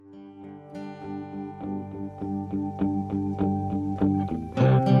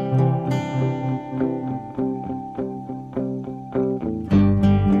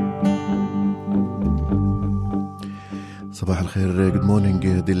al-khair. Good morning,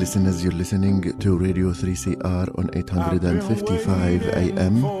 dear listeners. You're listening to Radio 3CR on 855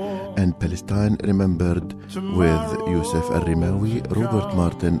 AM and Palestine Remembered with Yusuf Al-Rimawi, Robert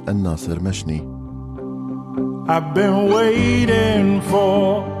Martin and Nasser Mashni. I've been waiting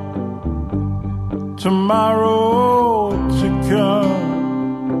for tomorrow to come.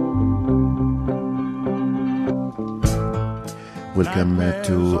 Welcome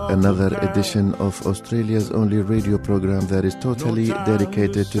to another edition of Australia's only radio program that is totally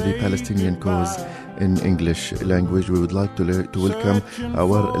dedicated to the Palestinian cause in English language. We would like to welcome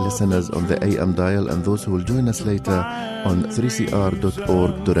our listeners on the AM dial and those who will join us later on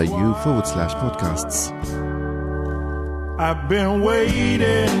 3cr.org.au/podcasts. I've been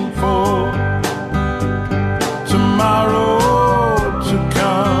waiting for tomorrow to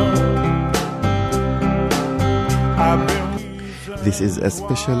come. This is a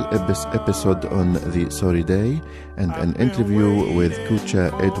special episode on the Sorry Day and an interview with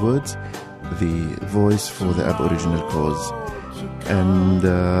Kucha Edwards, the voice for the Aboriginal cause. And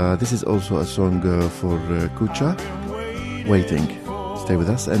this is also a song for Kucha, Waiting. Stay with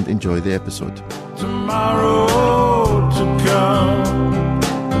us and enjoy the episode. Tomorrow to come.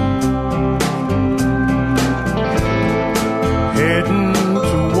 Heading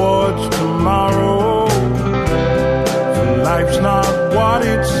towards tomorrow. Life's not what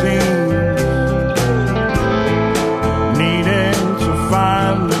it seems. Needing to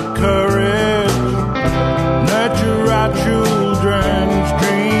find the courage, nurture our children's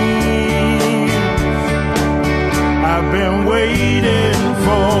dreams. I've been waiting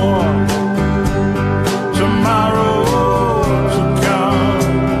for tomorrow to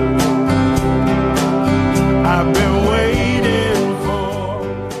come. I've been waiting for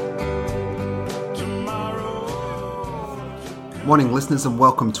tomorrow. Morning listeners and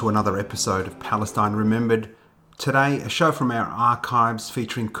welcome to another episode of Palestine Remembered. Today, a show from our archives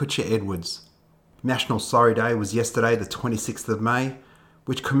featuring Kucha Edwards. National Sorry Day was yesterday, the 26th of May,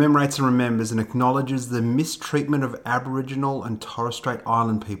 which commemorates and remembers and acknowledges the mistreatment of Aboriginal and Torres Strait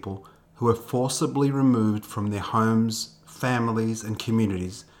Island people who were forcibly removed from their homes, families and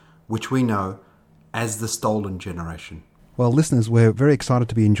communities, which we know as the Stolen Generation. Well, listeners, we're very excited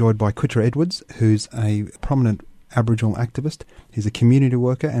to be enjoyed by Kucha Edwards, who's a prominent Aboriginal activist. He's a community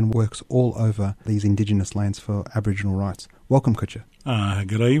worker and works all over these Indigenous lands for Aboriginal rights. Welcome, Kucha.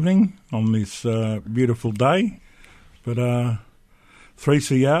 Good evening on this beautiful day. But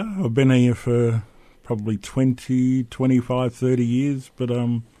 3CR, I've been here for probably 20, 25, 30 years. But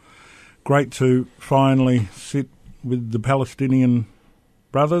great to finally sit with the Palestinian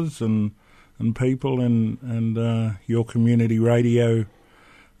brothers and people and your community radio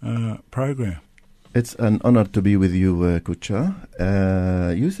program. It's an honor to be with you, Kucha.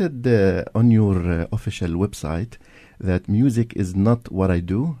 You said on your official website that music is not what I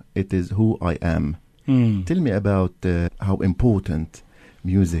do, it is who I am. Tell me about how important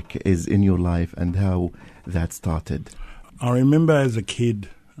music is in your life and how that started. I remember as a kid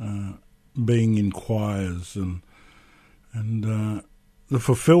being in choirs and the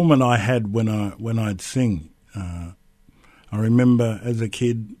fulfillment I had when I'd sing. I remember as a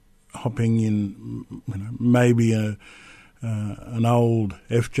kid hopping in, maybe an old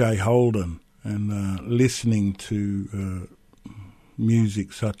F.J. Holden and listening to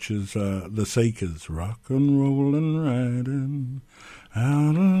music such as the Seekers, rock and roll and riding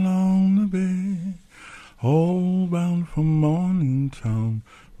out along the bay, all bound for Mornington,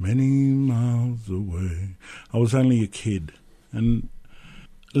 many miles away. I was only a kid, and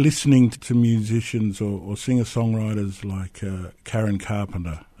listening to musicians or singer-songwriters like Karen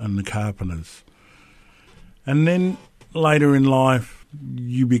Carpenter and the Carpenters. And then later in life,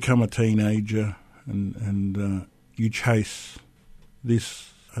 you become a teenager and you chase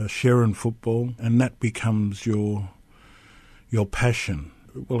this Sharon football, and that becomes your passion.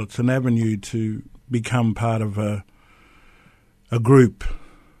 Well, it's an avenue to become part of a group,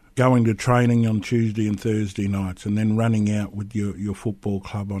 going to training on Tuesday and Thursday nights and then running out with your football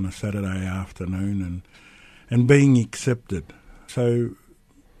club on a Saturday afternoon and being accepted. So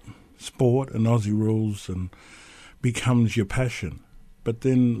sport and Aussie rules and becomes your passion. But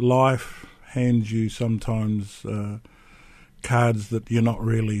then life hands you sometimes cards that you're not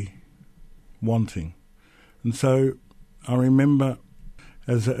really wanting. And so I remember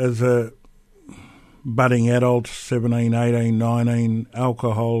as a budding adult, 17, 18, 19,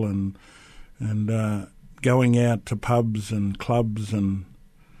 alcohol and going out to pubs and clubs and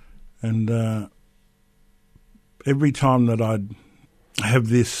every time that I'd have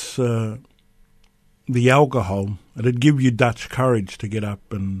this, the alcohol, it'd give you Dutch courage to get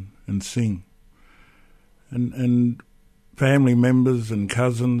up and sing. And family members and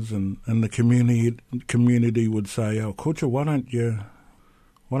cousins and the community would say, "Oh, Kutcha, why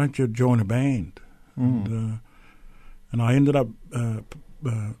don't you join a band?" And I ended up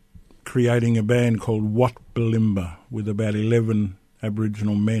creating a band called Wat Balimba with about 11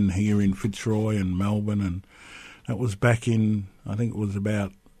 Aboriginal men here in Fitzroy and Melbourne, and that was back in, I think it was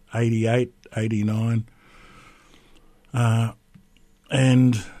about 88, 89.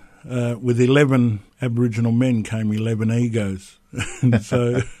 And with 11 Aboriginal men came 11 egos. and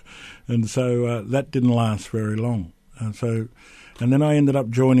so that didn't last very long. And then I ended up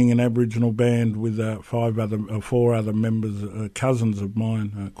joining an Aboriginal band with four other members, cousins of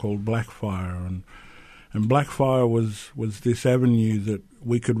mine, called Blackfire. And Blackfire was this avenue that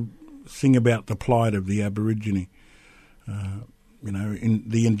we could sing about the plight of the Aborigine, in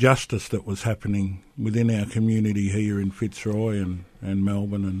the injustice that was happening within our community here in Fitzroy and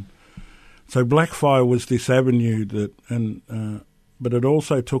Melbourne. And so Blackfire was this avenue but it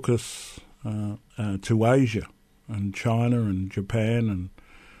also took us to Asia and China and Japan and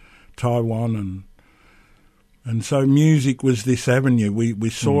Taiwan and so music was this avenue. We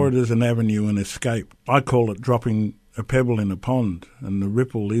saw it as an avenue and escape. I call it dropping a pebble in a pond, and the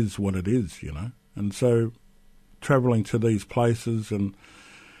ripple is what it is, And so travelling to these places and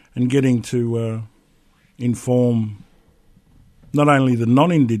getting to inform not only the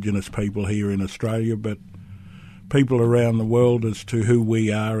non-Indigenous people here in Australia, but people around the world as to who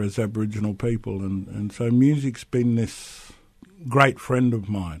we are as Aboriginal people. And so music's been this great friend of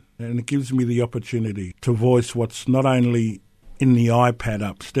mine, and it gives me the opportunity to voice what's not only in the iPad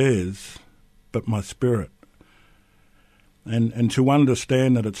upstairs, but my spirit. And to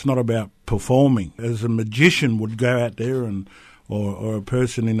understand that it's not about performing. As a magician would go out there or a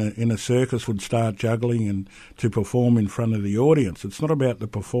person in a circus would start juggling and to perform in front of the audience. It's not about the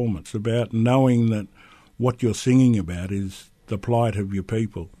performance. It's about knowing that what you're singing about is the plight of your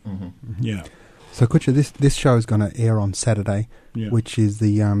people. Mm-hmm. Mm-hmm. Yeah. So, Kutcha, this show is going to air on Saturday, which is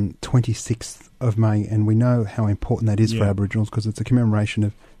the 26th of May, and we know how important that is for Aboriginals because it's a commemoration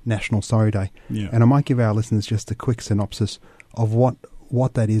of National Sorry Day. Yeah. And I might give our listeners just a quick synopsis of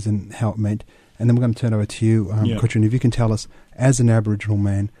what that is and how it meant, and then we're going to turn over to you, Kutcha, and if you can tell us, as an Aboriginal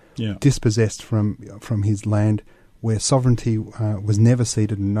man, dispossessed from his land, where sovereignty was never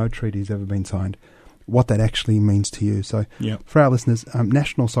ceded and no treaty has ever been signed, what that actually means to you. So for our listeners,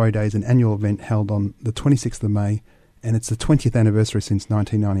 National Sorry Day is an annual event held on the 26th of May, and it's the 20th anniversary since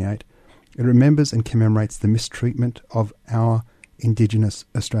 1998. It remembers and commemorates the mistreatment of our Indigenous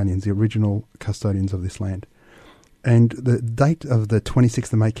Australians, the original custodians of this land. And the date of the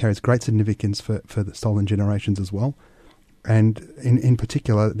 26th of May carries great significance for the stolen generations as well. And in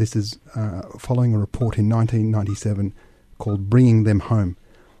particular, this is following a report in 1997 called Bringing Them Home.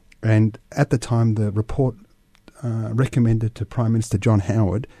 And at the time, the report recommended to Prime Minister John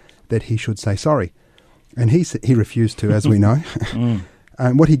Howard that he should say sorry. And he refused to, as we know.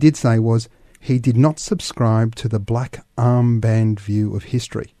 And what he did say was he did not subscribe to the black armband view of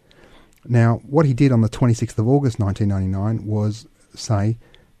history. Now, what he did on the 26th of August 1999 was say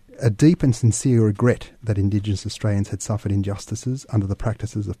a deep and sincere regret that Indigenous Australians had suffered injustices under the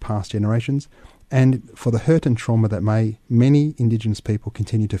practices of past generations, and for the hurt and trauma that many Indigenous people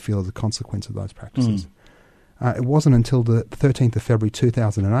continue to feel as a consequence of those practices. It wasn't until the 13th of February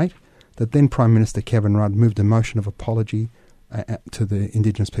 2008 that then Prime Minister Kevin Rudd moved a motion of apology to the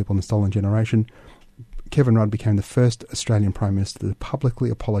Indigenous people in the stolen generation. Kevin Rudd became the first Australian Prime Minister to publicly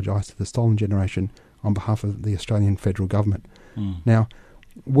apologise to the stolen generation on behalf of the Australian federal government. Now,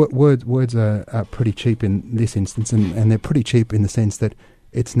 words are pretty cheap in this instance, and they're pretty cheap in the sense that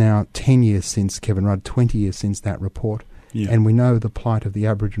it's now 10 years since Kevin Rudd, 20 years since that report, and we know the plight of the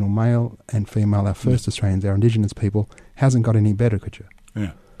Aboriginal male and female, our first Australians, our Indigenous people, hasn't got any better, could you?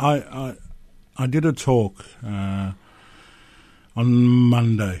 Yeah. I did a talk on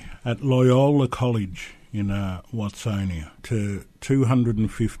Monday at Loyola College in Watsonia to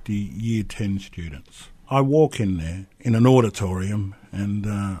 250 Year 10 students. I walk in there in an auditorium and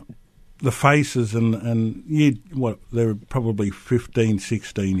the faces and they're probably 15,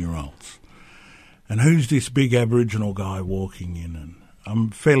 16-year-olds. And who's this big Aboriginal guy walking in? And I'm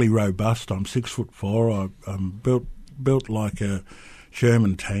fairly robust. I'm 6'4". I'm built like a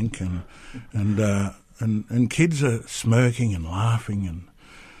Sherman tank, and kids are smirking and laughing,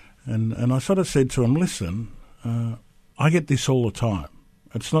 and I sort of said to them, listen, I get this all the time.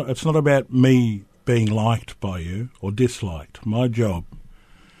 It's not about me being liked by you or disliked. My job,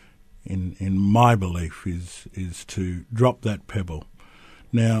 in my belief, is to drop that pebble.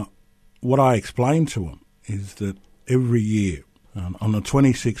 Now, what I explain to them is that every year on the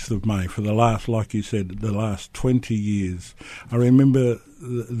 26th of May for the last, like you said, the last 20 years. I remember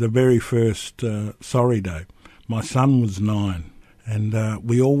the very first Sorry Day. My son was 9, and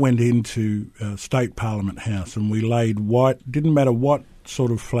we all went into State Parliament House, and we laid white, didn't matter what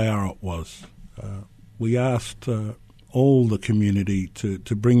sort of flower it was. We asked all the community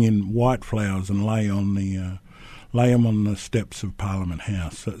to bring in white flowers and lay them on the steps of Parliament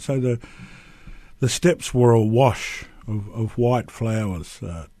House. So the steps were awash of white flowers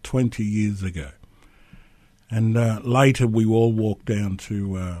 20 years ago. And later we all walked down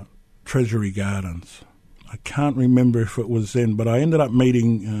to Treasury Gardens. I can't remember if it was then, but I ended up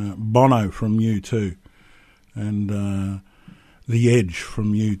meeting Bono from U2 and The Edge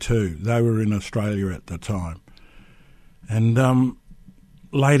from U2. They were in Australia at the time. And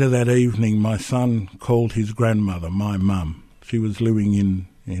later that evening, my son called his grandmother, my mum. She was living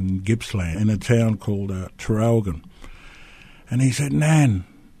in Gippsland, in a town called Traralgon. And he said, "Nan,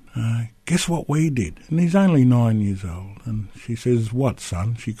 guess what we did?" And he's only 9 years old. And she says, "What,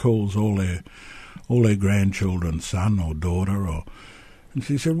 son?" She calls all her grandchildren son or daughter. And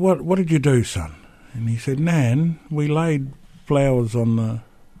she said, "What did you do, son?" And he said, "Nan, we laid flowers on the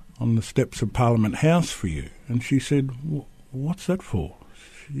steps of Parliament House for you." And she said, "What's that for?"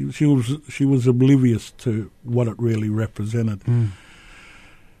 She was oblivious to what it really represented. Mm.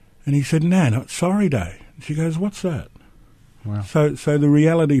 And he said, "Nan, it's Sorry Day." And she goes, "What's that?" Wow. So the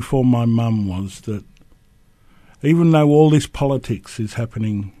reality for my mum was that even though all this politics is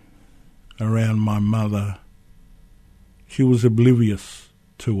happening around my mother, she was oblivious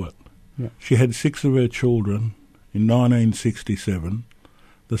to it. Yeah. She had 6 of her children in 1967,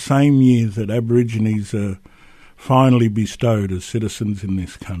 the same year that Aborigines are finally bestowed as citizens in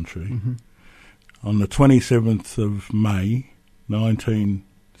this country. Mm-hmm. On the 27th of May,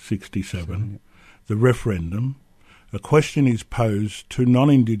 1967, the referendum, a question is posed to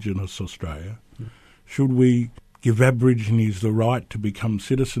non-Indigenous Australia. Yeah. Should we give Aborigines the right to become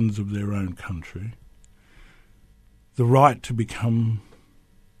citizens of their own country, the right to become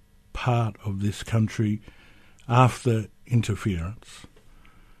part of this country after interference?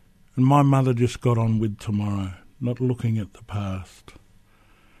 And my mother just got on with tomorrow, not looking at the past.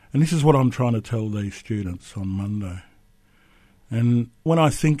 And this is what I'm trying to tell these students on Monday. And when I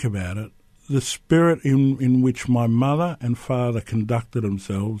think about it, the spirit in which my mother and father conducted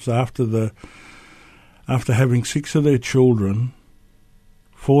themselves after having 6 of their children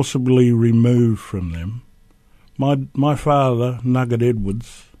forcibly removed from them, my father, Nugget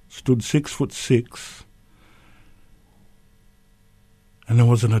Edwards, stood 6'6", and there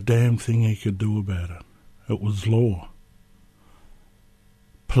wasn't a damn thing he could do about it. It was law.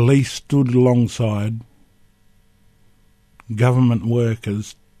 Police stood alongside government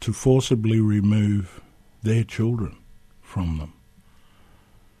workers to forcibly remove their children from them.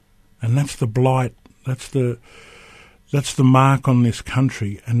 And that's the blight, that's the mark on this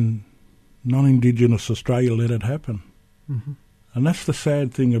country, and non-Indigenous Australia let it happen. Mm-hmm. And that's the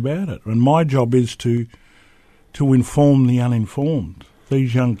sad thing about it. And my job is to inform the uninformed,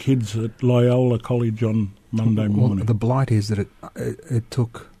 these young kids at Loyola College on Monday morning. Well, the blight is that it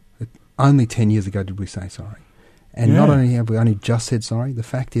took only 10 years ago did we say sorry. And not only have we only just said sorry, the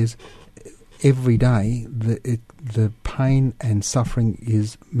fact is every day the pain and suffering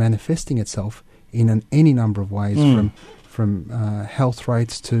is manifesting itself in any number of ways, from health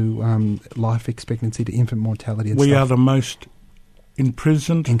rates to life expectancy to infant mortality and we are the most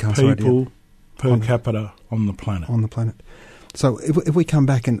imprisoned people per capita on the planet. On the planet. So if we come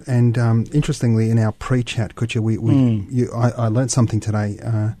back and interestingly in our pre-chat, Kutcha, I learnt something today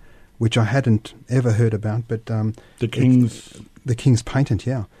which I hadn't ever heard about, but the King's patent,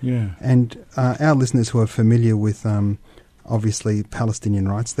 yeah. And our listeners who are familiar with obviously Palestinian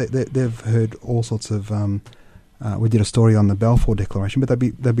rights, they've heard all sorts of. We did a story on the Balfour Declaration, but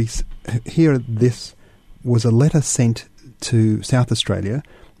they'd be here. This was a letter sent to South Australia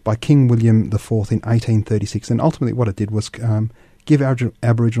by King William IV in 1836, and ultimately what it did was give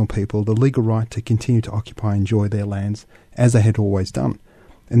Aboriginal people the legal right to continue to occupy and enjoy their lands as they had always done.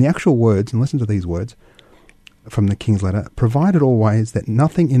 And the actual words, and listen to these words from the King's letter, provided always that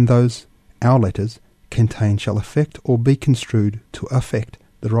nothing in those our letters contain shall affect or be construed to affect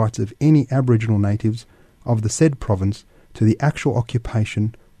the rights of any Aboriginal natives of the said province to the actual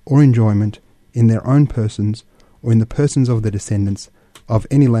occupation or enjoyment in their own persons or in the persons of their descendants of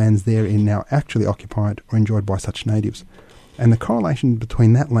any lands therein now actually occupied or enjoyed by such natives. And the correlation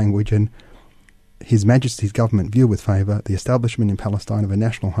between that language and His Majesty's government view with favour the establishment in Palestine of a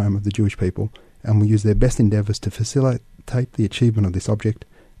national home of the Jewish people, and will use their best endeavours to facilitate the achievement of this object,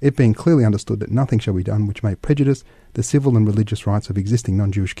 it being clearly understood that nothing shall be done which may prejudice the civil and religious rights of existing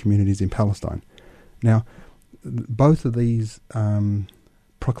non-Jewish communities in Palestine. Now, both of these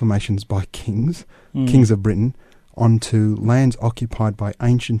proclamations by kings of Britain, onto lands occupied by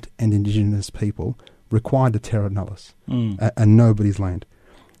ancient and indigenous people required a terra nullius, a nobody's land.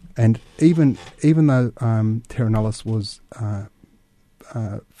 And even though terra nullius was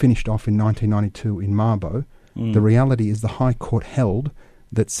finished off in 1992 in Marbo, the reality is the High Court held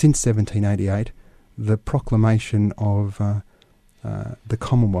that since 1788, the proclamation of the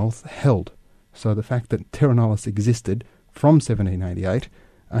Commonwealth held. So the fact that terra nullius existed from 1788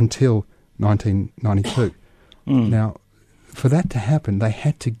 until 1992. Now, for that to happen, they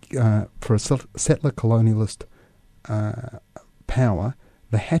had to, for a settler colonialist power,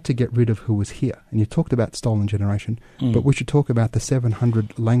 they had to get rid of who was here. And you talked about stolen generation, but we should talk about the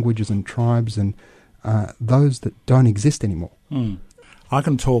 700 languages and tribes and those that don't exist anymore. I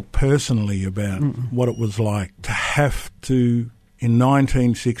can talk personally about what it was like to have to, in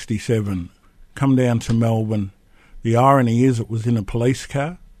 1967, come down to Melbourne. The irony is it was in a police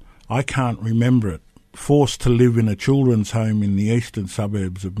car. I can't remember it. Forced to live in a children's home in the eastern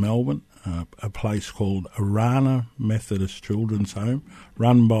suburbs of Melbourne, a place called Arana Methodist Children's Home,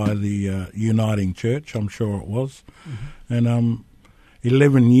 run by the Uniting Church, I'm sure it was. And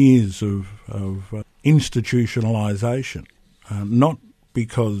 11 years of institutionalisation, not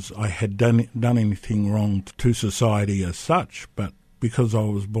because I had done anything wrong to society as such, but because I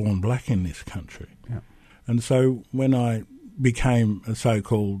was born black in this country. Yeah. And so when I became a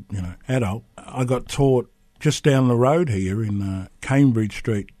so-called, adult, I got taught just down the road here in Cambridge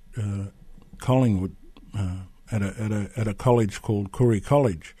Street, Collingwood, at a college called Koori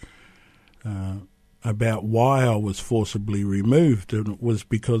College, about why I was forcibly removed, and it was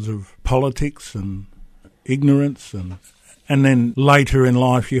because of politics and ignorance, and then later in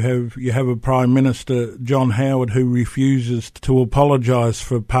life you have a Prime Minister, John Howard, who refuses to apologise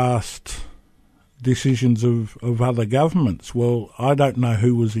for past decisions of other governments. Well, I don't know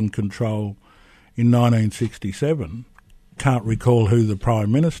who was in control in 1967. Can't recall who the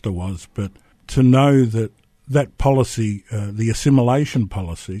Prime Minister was, but to know that policy, the assimilation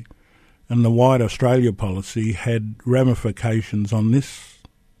policy and the White Australia policy, had ramifications on this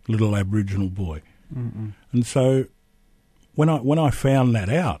little Aboriginal boy. And so when I found that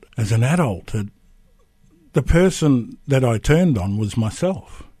out as an adult, the person that I turned on was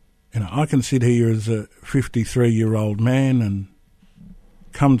myself. I can sit here as a 53-year-old man and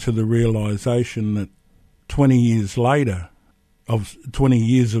come to the realisation that 20 years later, of 20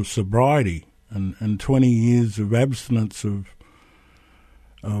 years of sobriety and 20 years of abstinence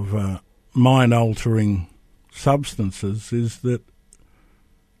of mind-altering substances, is that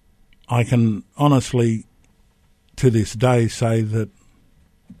I can honestly, to this day, say that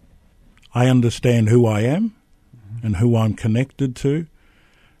I understand who I am and who I'm connected to,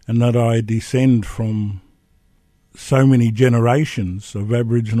 and that I descend from so many generations of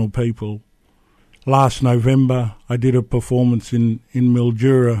Aboriginal people. Last November, I did a performance in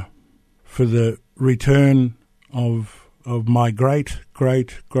Mildura for the return of my great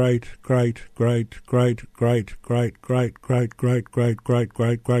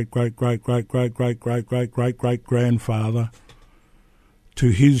grandfather to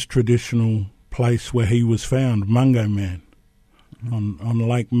his traditional place where he was found, Mungo Man, on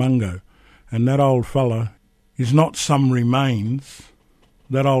Lake Mungo. And that old fella is not some remains.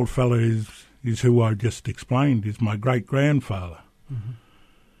 That old fella is who I just explained, is my great-grandfather.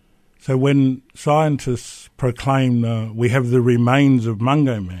 So when scientists proclaim we have the remains of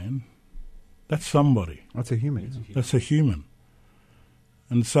Mungo Man, that's somebody. That's a human. That's a human.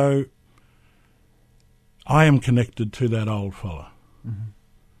 And so I am connected to that old fella.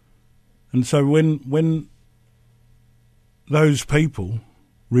 And so when those people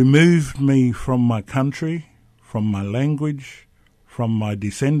removed me from my country, from my language, from my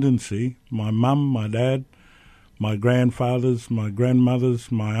descendancy, my mum, my dad, my grandfathers, my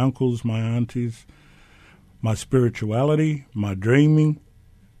grandmothers, my uncles, my aunties, my spirituality, my dreaming,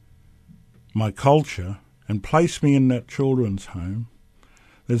 my culture, and placed me in that children's home.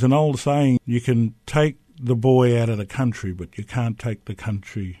 There's an old saying, you can take the boy out of the country, but you can't take the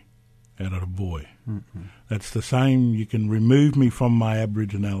country out of the boy. That's the same. You can remove me from my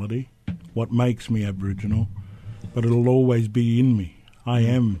Aboriginality, what makes me Aboriginal, but it'll always be in me. I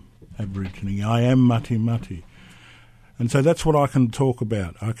am Aborigine. I am Mati Mati. And so that's what I can talk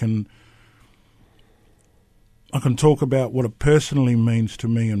about. I can talk about what it personally means to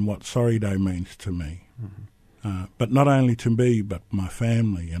me and what Sorry Day means to me. But not only to me, but my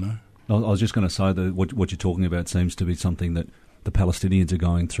family, I was just going to say that what you're talking about seems to be something that the Palestinians are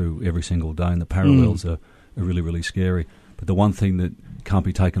going through every single day, and the parallels are really, really scary. But the one thing that can't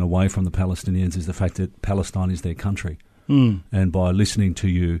be taken away from the Palestinians is the fact that Palestine is their country. And by listening to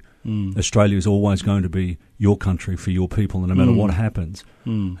you, Australia is always going to be your country for your people, no matter what happens.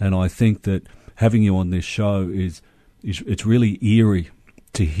 And I think that having you on this show it's really eerie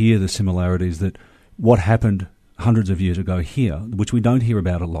to hear the similarities that what happened hundreds of years ago here, which we don't hear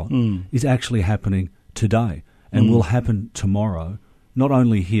about a lot, is actually happening today and will happen tomorrow, not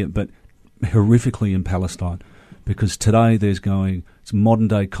only here but horrifically in Palestine, because today it's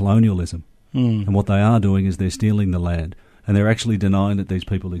modern-day colonialism. And what they are doing is they're stealing the land, and they're actually denying that these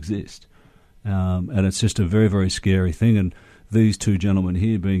people exist. And it's just a very, very scary thing. And these two gentlemen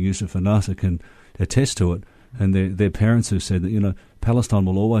here, being Yusuf and Nasser, can attest to it. And their parents have said that, Palestine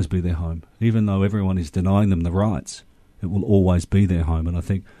will always be their home. Even though everyone is denying them the rights, it will always be their home. And I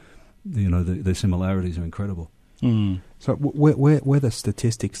think, the similarities are incredible. So where the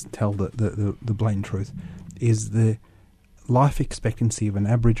statistics tell the blatant truth is the life expectancy of an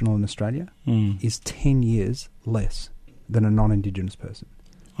Aboriginal in Australia is 10 years less than a non-Indigenous person.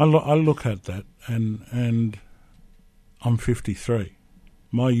 I look at that, and I'm 53.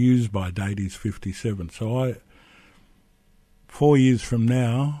 My use-by date is 57. So 4 years from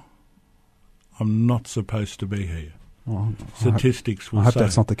now, I'm not supposed to be here. Well, Statistics will say. I hope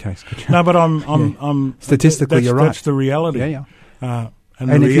that's not the case. No, but I'm statistically, you're right. That's the reality. Yeah.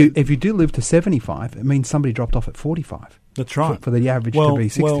 And if you do live to 75, it means somebody dropped off at 45. That's right. For the average to be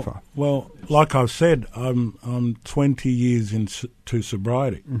 65. Well, like I've said, I'm 20 years into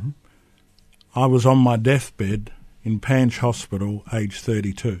sobriety. I was on my deathbed in Panch Hospital, age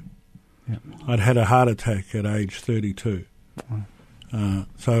 32. Yeah. I'd had a heart attack at age 32.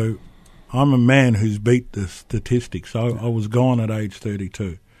 So I'm a man who's beat the statistics. I was gone at age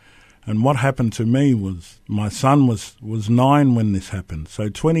 32. And what happened to me was my son was 9 when this happened. So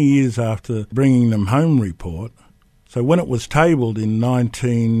 20 years after bringing them home report. So when it was tabled in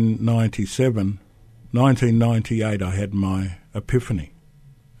 1998 I had my epiphany.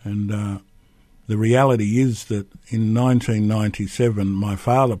 And the reality is that in 1997 my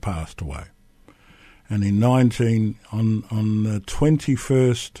father passed away. And on the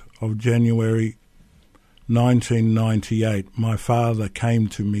 21st of January 1998, my father came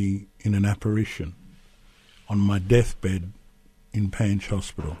to me in an apparition on my deathbed in Panch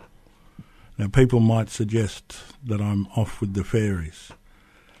Hospital. Now, people might suggest that I'm off with the fairies.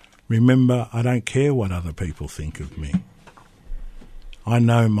 Remember, I don't care what other people think of me. I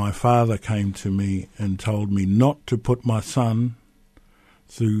know my father came to me and told me not to put my son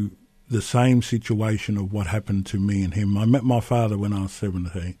through the same situation of what happened to me and him. I met my father when I was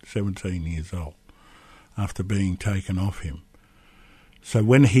 17 years old, after being taken off him. So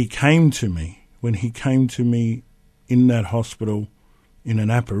when he came to me in that hospital in an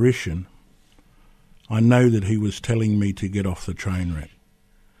apparition, I know that he was telling me to get off the train wreck.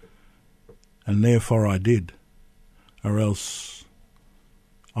 And therefore I did, or else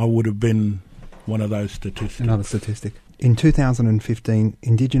I would have been one of those statistics. Another statistic. In 2015,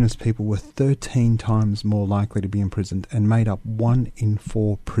 Indigenous people were 13 times more likely to be imprisoned and made up 1 in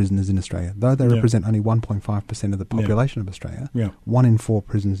 4 prisoners in Australia. Though they represent only 1.5% of the population of Australia, 1 in 4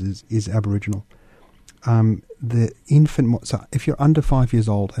 prisoners is Aboriginal. The infant, so if you're under 5 years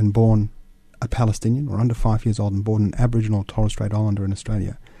old and born a Palestinian, or under 5 years old and born an Aboriginal or Torres Strait Islander in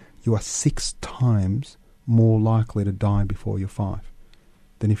Australia, you are 6 times more likely to die before you're 5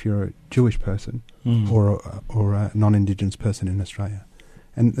 than if you're a Jewish person or a non-Indigenous person in Australia.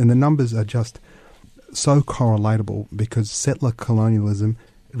 And the numbers are just so correlatable because settler colonialism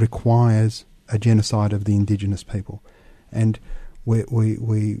requires a genocide of the Indigenous people. And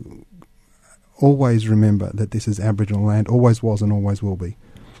we always remember that this is Aboriginal land, always was and always will be.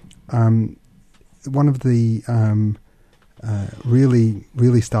 One of the really,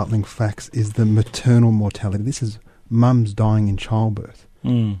 really startling facts is the maternal mortality. This is mums dying in childbirth.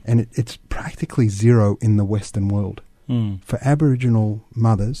 And it's practically zero in the Western world. For Aboriginal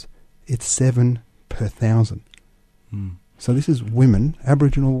mothers, it's 7 per 1,000. So this is women,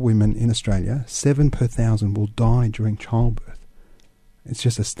 Aboriginal women in Australia, 7 per 1,000 will die during childbirth. It's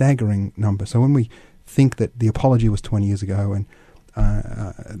just a staggering number. So when we think that the apology was 20 years ago and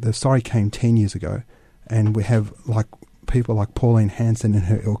the sorry came 10 years ago, and we have like people like Pauline Hanson and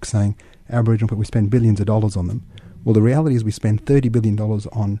her ilk saying Aboriginal people, we spend billions of dollars on them. Well, the reality is we spend $30 billion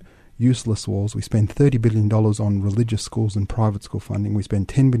on useless wars. We spend $30 billion on religious schools and private school funding. We spend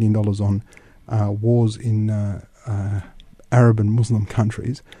 $10 billion on wars in Arab and Muslim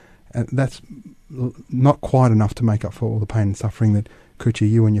countries. And that's not quite enough to make up for all the pain and suffering that Kucha,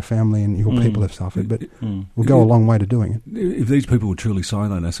 you and your family and your people have suffered, but will go a long way to doing it. If these people were truly sorry,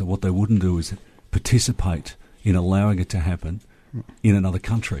 though, Nasser, what they wouldn't do is participate in allowing it to happen in another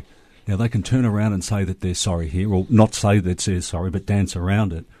country. Now, they can turn around and say that they're sorry here, or not say that they're sorry, but dance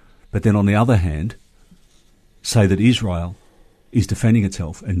around it. But then on the other hand, say that Israel is defending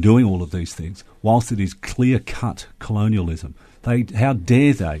itself and doing all of these things, whilst it is clear-cut colonialism. How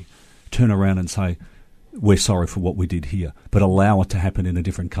dare they turn around and say, we're sorry for what we did here, but allow it to happen in a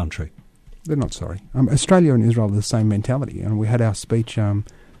different country? They're not sorry. Australia and Israel are the same mentality, and we had our speech,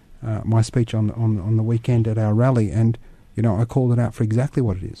 my speech on the weekend at our rally, and I called it out for exactly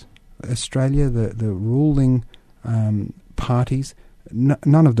what it is. Australia, the ruling parties,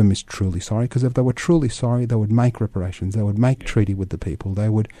 none of them is truly sorry, because if they were truly sorry, they would make reparations, they would make treaty with the people, they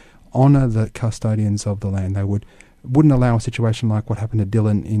would honour the custodians of the land, they wouldn't allow a situation like what happened to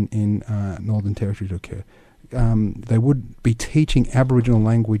Dylan in Northern Territory to occur. They would be teaching Aboriginal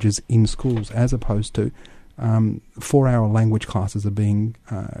languages in schools, as opposed to 4-hour language classes are being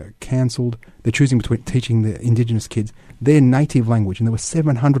cancelled. They're choosing between teaching the Indigenous kids their native language, and there were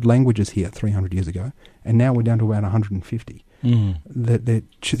 700 languages here 300 years ago, and now we're down to about 150. That they're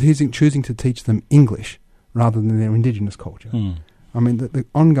choosing to teach them English rather than their Indigenous culture. I mean, the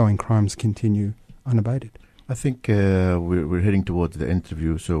ongoing crimes continue unabated. I think we're heading towards the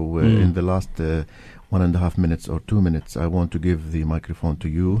interview, so in the last 1.5 minutes or 2 minutes, I want to give the microphone to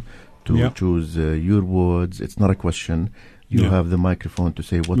you to choose your words. It's not a question. You have the microphone to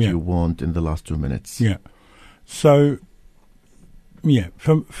say what you want in the last 2 minutes. Yeah. So,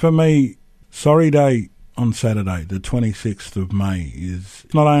 for me, Sorry Day on Saturday, the 26th of May, is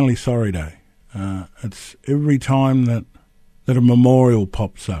not only Sorry Day. It's every time that a memorial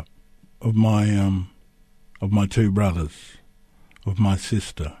pops up of my 2 brothers, of my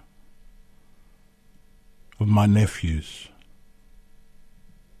sister, of my nephews,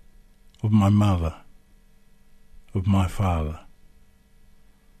 of my mother, of my father.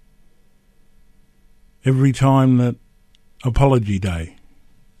 Every time that Apology Day,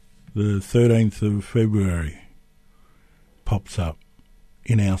 the 13th of February, pops up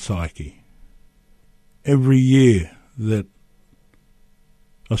in our psyche. Every year that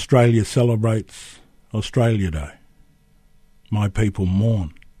Australia celebrates Australia Day, my people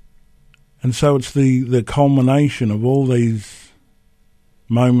mourn. And so it's the culmination of all these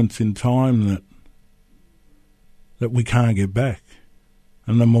moments in time that we can't get back.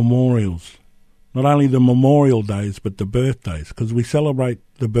 And the memorials, not only the memorial days, but the birthdays, because we celebrate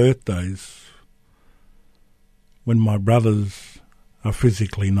the birthdays when my brothers are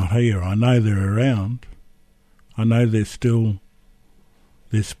physically not here. I know they're around. I know their spirit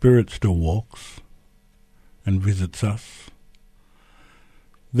still walks and visits us.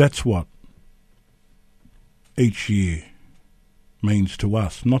 That's what each year means to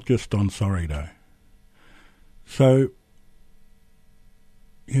us, not just on Sorry Day. So,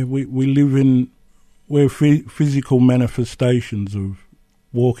 we live we're physical manifestations of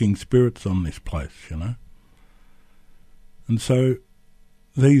walking spirits on this place, And so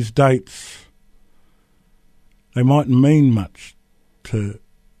these dates, they mightn't mean much to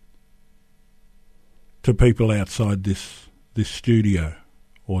people outside this studio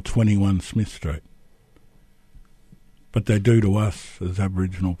or 21 Smith Street. But they do to us as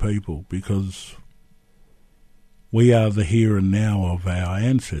Aboriginal people, because we are the here and now of our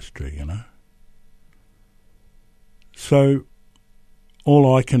ancestry, So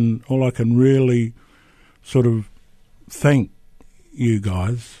all I can really sort of thank you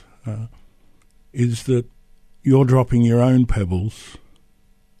guys is that you're dropping your own pebbles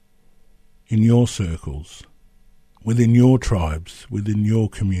in your circles, within your tribes, within your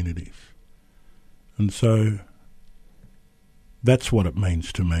communities. And so that's what it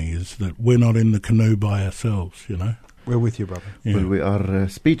means to me, is that we're not in the canoe by ourselves, We're with you, brother. Yeah. Well, we are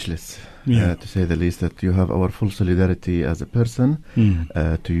speechless, to say the least, that you have our full solidarity as a person,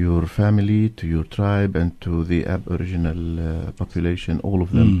 to your family, to your tribe, and to the Aboriginal population, all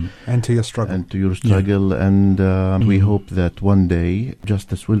of them. And to your struggle. And we hope that one day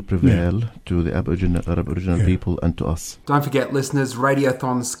justice will prevail to the Aboriginal people and to us. Don't forget, listeners,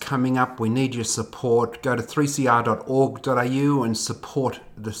 Radiothon's coming up. We need your support. Go to 3cr.org.au and support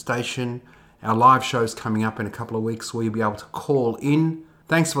the station. Our live show's coming up in a couple of weeks where you'll be able to call in.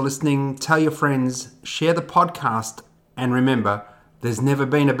 Thanks for listening. Tell your friends, share the podcast, and remember, there's never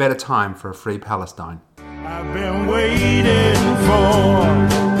been a better time for a free Palestine. I've been waiting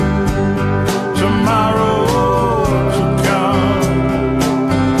for